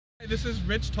this is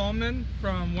Rich Tallman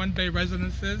from One Bay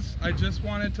Residences. I just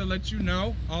wanted to let you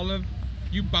know, all of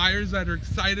you buyers that are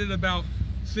excited about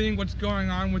seeing what's going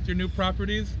on with your new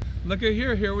properties, look at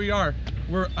here we are.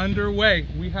 We're underway.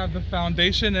 We have the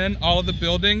foundation in all of the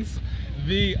buildings.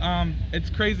 It's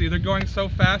crazy, they're going so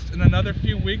fast. In another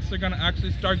few weeks, they're gonna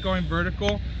actually start going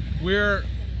vertical. We're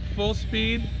full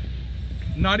speed,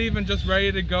 not even just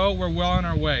ready to go, we're well on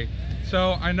our way.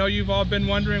 So I know you've all been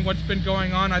wondering what's been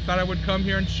going on. I thought I would come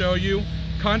here and show you.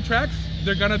 Contracts,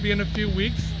 they're gonna be in a few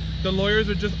weeks. The lawyers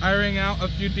are just ironing out a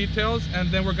few details, and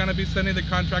then we're gonna be sending the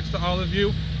contracts to all of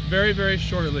you very, very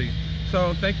shortly.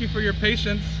 So thank you for your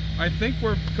patience. I think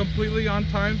we're completely on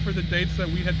time for the dates that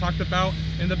we had talked about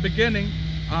in the beginning.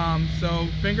 So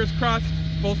fingers crossed,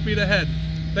 full speed ahead.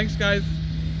 Thanks guys.